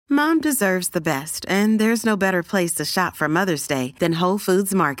Mom deserves the best, and there's no better place to shop for Mother's Day than Whole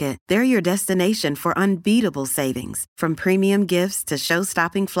Foods Market. They're your destination for unbeatable savings, from premium gifts to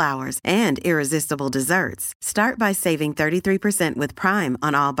show-stopping flowers and irresistible desserts. Start by saving 33% with Prime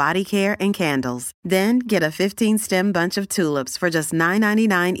on all body care and candles. Then get a 15-stem bunch of tulips for just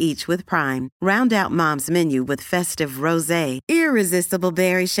 $9.99 each with Prime. Round out Mom's menu with festive rosé, irresistible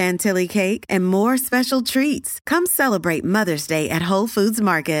berry chantilly cake, and more special treats. Come celebrate Mother's Day at Whole Foods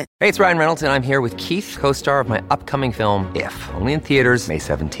Market. Hey, it's Ryan Reynolds, and I'm here with Keith, co-star of my upcoming film, If, only in theaters May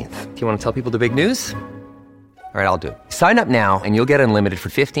 17th. Do you want to tell people the big news? All right, I'll do it. Sign up now and you'll get unlimited for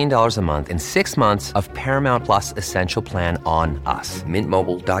 $15 a month and 6 months of Paramount Plus Essential Plan on us.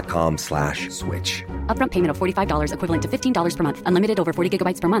 MintMobile.com/switch. Upfront payment of $45 equivalent to $15 per month. Unlimited over 40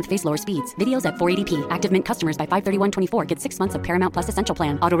 gigabytes per month. Face lower speeds. Videos at 480p. Active Mint customers by 531.24 get 6 months of Paramount Plus Essential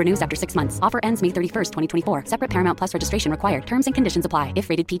Plan. Auto renews after 6 months. Offer ends May 31st, 2024. Separate Paramount Plus registration required. Terms and conditions apply if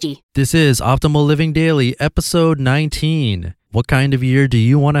rated PG. This is Optimal Living Daily, episode 19. What kind of year do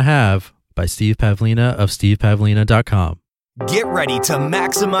you want to have? By Steve Pavlina of stevepavlina.com. Get ready to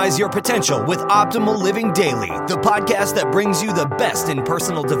maximize your potential with Optimal Living Daily, the podcast that brings you the best in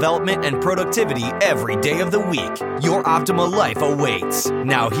personal development and productivity every day of the week. Your optimal life awaits.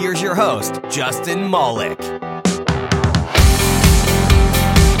 Now here's your host, Justin Malik.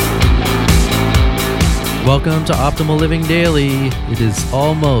 Welcome to Optimal Living Daily. It is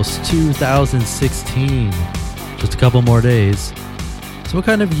almost 2016. Just a couple more days. So what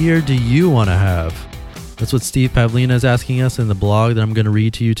kind of year do you want to have? That's what Steve Pavlina is asking us in the blog that I'm going to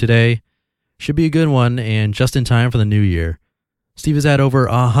read to you today. Should be a good one and just in time for the new year. Steve has had over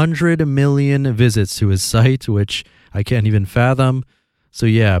 100 million visits to his site, which I can't even fathom. So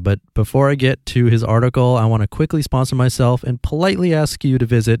yeah, but before I get to his article, I want to quickly sponsor myself and politely ask you to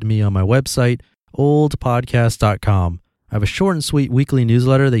visit me on my website, oldpodcast.com. I have a short and sweet weekly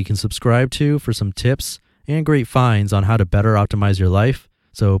newsletter that you can subscribe to for some tips and great finds on how to better optimize your life.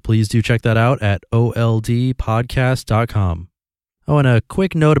 So please do check that out at oldpodcast.com. Oh, and a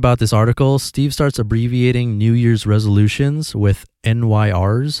quick note about this article, Steve starts abbreviating New Year's resolutions with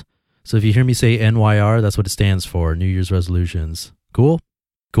NYRs. So if you hear me say NYR, that's what it stands for, New Year's resolutions. Cool?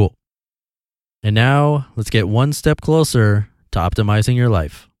 Cool. And now let's get one step closer to optimizing your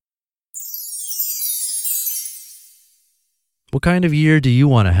life. What kind of year do you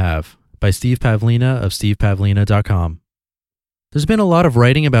want to have? By Steve Pavlina of stevepavlina.com. There's been a lot of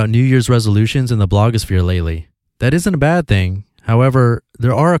writing about New Year's resolutions in the blogosphere lately. That isn't a bad thing. However,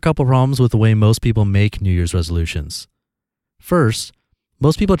 there are a couple problems with the way most people make New Year's resolutions. First,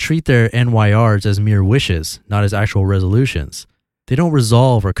 most people treat their NYRs as mere wishes, not as actual resolutions. They don't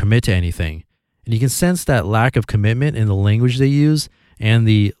resolve or commit to anything, and you can sense that lack of commitment in the language they use and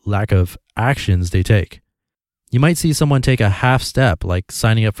the lack of actions they take. You might see someone take a half step, like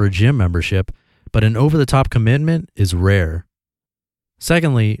signing up for a gym membership, but an over-the-top commitment is rare.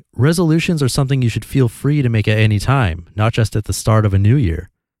 Secondly, resolutions are something you should feel free to make at any time, not just at the start of a new year.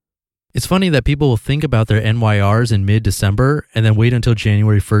 It's funny that people will think about their NYRs in mid-December and then wait until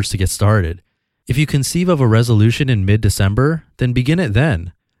January 1st to get started. If you conceive of a resolution in mid-December, then begin it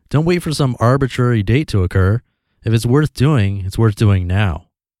then. Don't wait for some arbitrary date to occur. If it's worth doing now.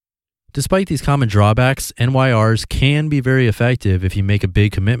 Despite these common drawbacks, NYRs can be very effective if you make a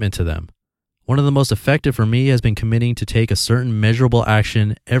big commitment to them. One of the most effective for me has been committing to take a certain measurable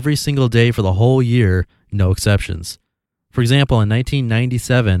action every single day for the whole year, no exceptions. For example, in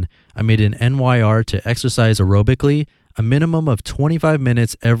 1997, I made an NYR to exercise aerobically a minimum of 25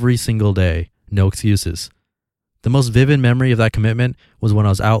 minutes every single day, no excuses. The most vivid memory of that commitment was when I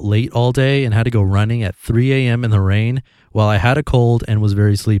was out late all day and had to go running at 3 a.m. in the rain while I had a cold and was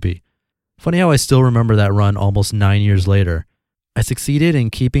very sleepy. Funny how I still remember that run almost 9 years later. I succeeded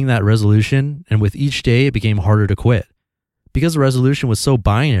in keeping that resolution, and with each day it became harder to quit. Because the resolution was so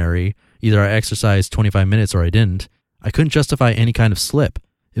binary, either I exercised 25 minutes or I didn't, I couldn't justify any kind of slip.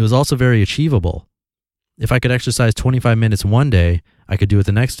 It was also very achievable. If I could exercise 25 minutes one day, I could do it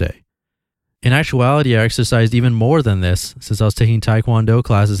the next day. In actuality, I exercised even more than this since I was taking Taekwondo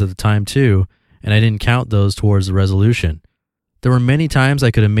classes at the time too, and I didn't count those towards the resolution. There were many times I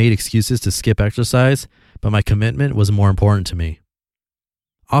could have made excuses to skip exercise, but my commitment was more important to me.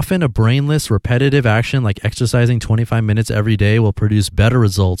 Often a brainless, repetitive action like exercising 25 minutes every day will produce better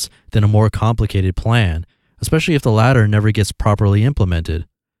results than a more complicated plan, especially if the latter never gets properly implemented.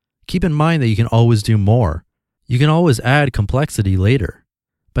 Keep in mind that you can always do more. You can always add complexity later,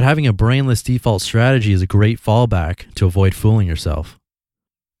 but having a brainless default strategy is a great fallback to avoid fooling yourself.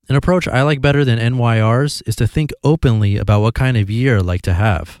 An approach I like better than NYRs is to think openly about what kind of year I'd like to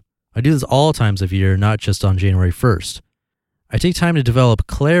have. I do this all times of year, not just on January 1st. I take time to develop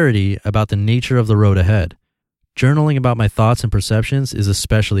clarity about the nature of the road ahead. Journaling about my thoughts and perceptions is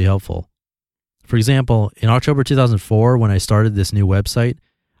especially helpful. For example, in October 2004, when I started this new website,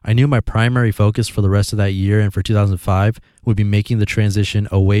 I knew my primary focus for the rest of that year and for 2005 would be making the transition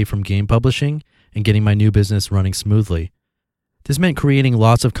away from game publishing and getting my new business running smoothly. This meant creating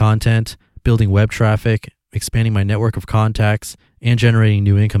lots of content, building web traffic, expanding my network of contacts, and generating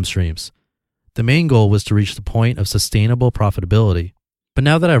new income streams. The main goal was to reach the point of sustainable profitability. But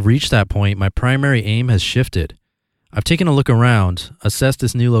now that I've reached that point, my primary aim has shifted. I've taken a look around, assessed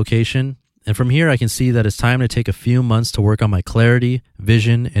this new location, and from here I can see that it's time to take a few months to work on my clarity,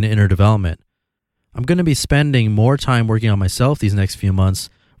 vision, and inner development. I'm going to be spending more time working on myself these next few months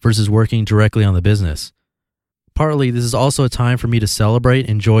versus working directly on the business. Partly, this is also a time for me to celebrate and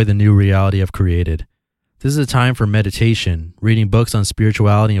enjoy the new reality I've created. This is a time for meditation, reading books on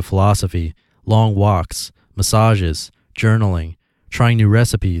spirituality and philosophy, long walks, massages, journaling, trying new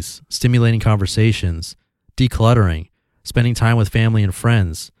recipes, stimulating conversations, decluttering, spending time with family and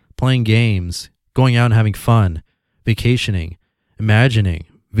friends, playing games, going out and having fun, vacationing, imagining,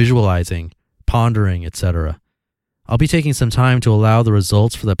 visualizing, pondering, etc. I'll be taking some time to allow the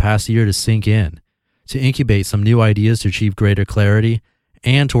results for the past year to sink in, to incubate some new ideas to achieve greater clarity,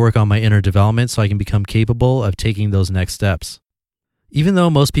 and to work on my inner development so I can become capable of taking those next steps. Even though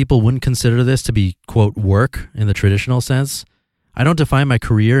most people wouldn't consider this to be, quote, work in the traditional sense, I don't define my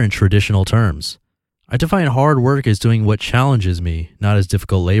career in traditional terms. I define hard work as doing what challenges me, not as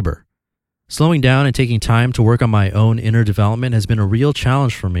difficult labor. Slowing down and taking time to work on my own inner development has been a real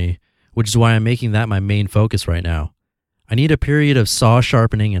challenge for me, which is why I'm making that my main focus right now. I need a period of saw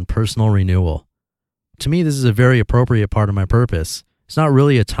sharpening and personal renewal. To me, this is a very appropriate part of my purpose. It's not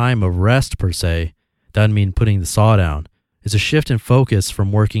really a time of rest per se. That would mean putting the saw down. It's a shift in focus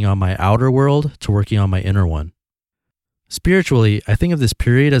from working on my outer world to working on my inner one. Spiritually, I think of this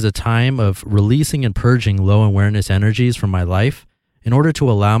period as a time of releasing and purging low awareness energies from my life in order to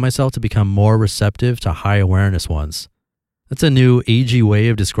allow myself to become more receptive to high awareness ones. That's a new agey way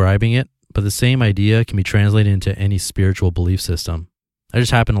of describing it, but the same idea can be translated into any spiritual belief system. I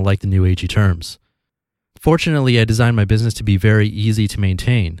just happen to like the new agey terms. Fortunately, I designed my business to be very easy to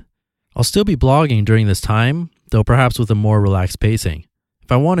maintain. I'll still be blogging during this time, though perhaps with a more relaxed pacing.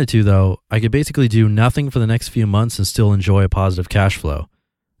 If I wanted to, though, I could basically do nothing for the next few months and still enjoy a positive cash flow.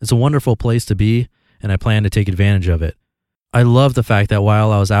 It's a wonderful place to be, and I plan to take advantage of it. I love the fact that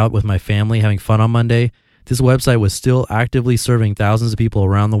while I was out with my family having fun on Monday, this website was still actively serving thousands of people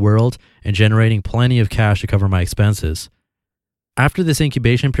around the world and generating plenty of cash to cover my expenses. After this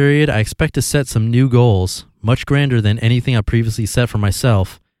incubation period, I expect to set some new goals, much grander than anything I previously set for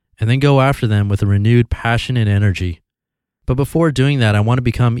myself, and then go after them with a renewed passion and energy. But before doing that, I want to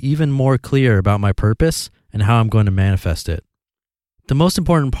become even more clear about my purpose and how I'm going to manifest it. The most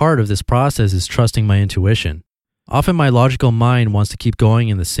important part of this process is trusting my intuition. Often my logical mind wants to keep going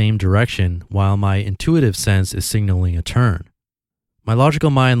in the same direction while my intuitive sense is signaling a turn. My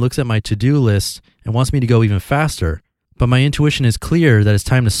logical mind looks at my to-do list and wants me to go even faster, but my intuition is clear that it's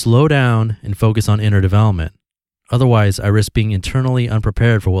time to slow down and focus on inner development. Otherwise, I risk being internally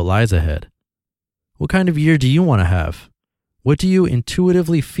unprepared for what lies ahead. What kind of year do you want to have? What do you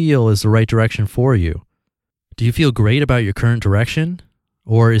intuitively feel is the right direction for you? Do you feel great about your current direction?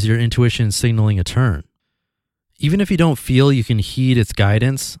 Or is your intuition signaling a turn? Even if you don't feel you can heed its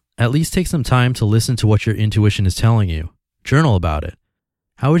guidance, at least take some time to listen to what your intuition is telling you. Journal about it.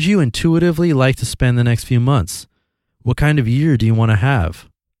 How would you intuitively like to spend the next few months? What kind of year do you want to have?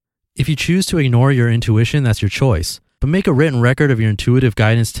 If you choose to ignore your intuition, that's your choice. But make a written record of your intuitive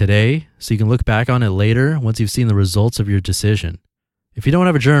guidance today so you can look back on it later once you've seen the results of your decision. If you don't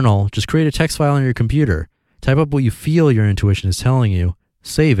have a journal, just create a text file on your computer. Type up what you feel your intuition is telling you,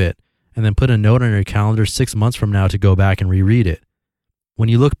 save it, and then put a note on your calendar 6 months from now to go back and reread it. When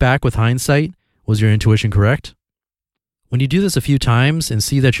you look back with hindsight, was your intuition correct? When you do this a few times and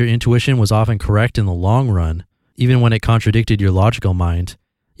see that your intuition was often correct in the long run, even when it contradicted your logical mind,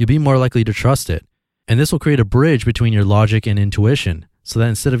 you'll be more likely to trust it. And this will create a bridge between your logic and intuition, so that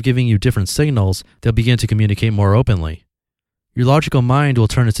instead of giving you different signals, they'll begin to communicate more openly. Your logical mind will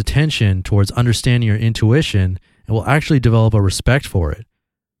turn its attention towards understanding your intuition and will actually develop a respect for it.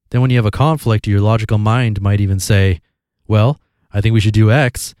 Then when you have a conflict, your logical mind might even say, well, I think we should do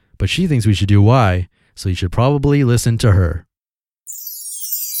X, but she thinks we should do Y, so you should probably listen to her.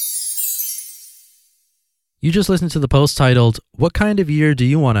 You just listened to the post titled, What Kind of Year Do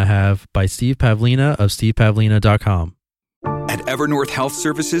You Want to Have? By Steve Pavlina of stevepavlina.com. At Evernorth Health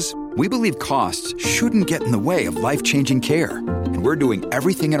Services, we believe costs shouldn't get in the way of life-changing care, and we're doing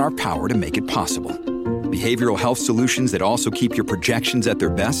everything in our power to make it possible. Behavioral health solutions that also keep your projections at their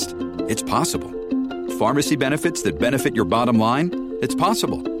best? It's possible. Pharmacy benefits that benefit your bottom line? It's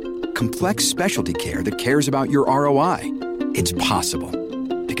possible. Complex specialty care that cares about your ROI? It's possible.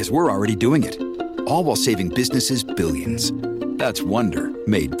 Because we're already doing it. All while saving businesses billions. That's Wonder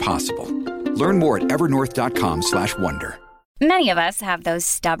made possible. Learn more at evernorth.com/wonder. Many of us have those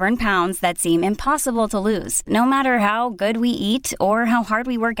stubborn pounds that seem impossible to lose, no matter how good we eat or how hard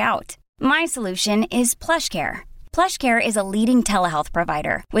we work out. My solution is PlushCare. PlushCare is a leading telehealth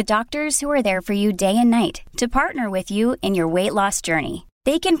provider with doctors who are there for you day and night to partner with you in your weight loss journey.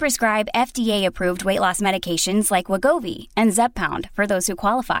 They can prescribe FDA-approved weight loss medications like Wegovy and Zepbound for those who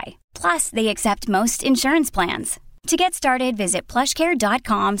qualify. Plus, they accept most insurance plans. To get started, visit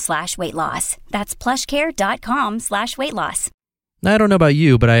plushcare.com/weightloss. That's plushcare.com/weightloss. Now, I don't know about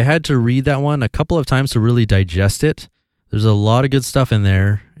you, but I had to read that one a couple of times to really digest it. There's a lot of good stuff in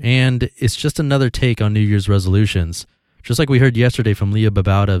there, and it's just another take on New Year's resolutions, just like we heard yesterday from Leah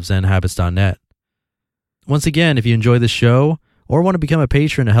Babout of ZenHabits.net. Once again, if you enjoy the show or want to become a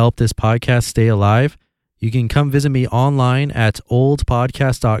patron to help this podcast stay alive, you can come visit me online at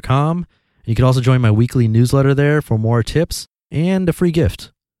oldpodcast.com. You can also join my weekly newsletter there for more tips and a free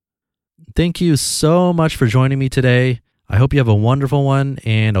gift. Thank you so much for joining me today. I hope you have a wonderful one,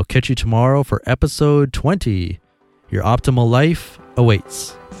 and I'll catch you tomorrow for episode 20. Your optimal life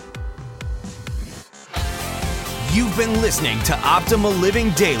awaits. You've been listening to Optimal Living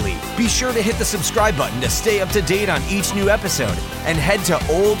Daily. Be sure to hit the subscribe button to stay up to date on each new episode, and head to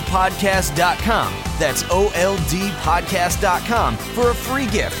oldpodcast.com. That's OLDpodcast.com for a free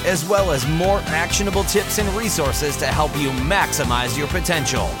gift, as well as more actionable tips and resources to help you maximize your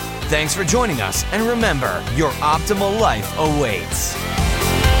potential. Thanks for joining us, and remember, your optimal life awaits.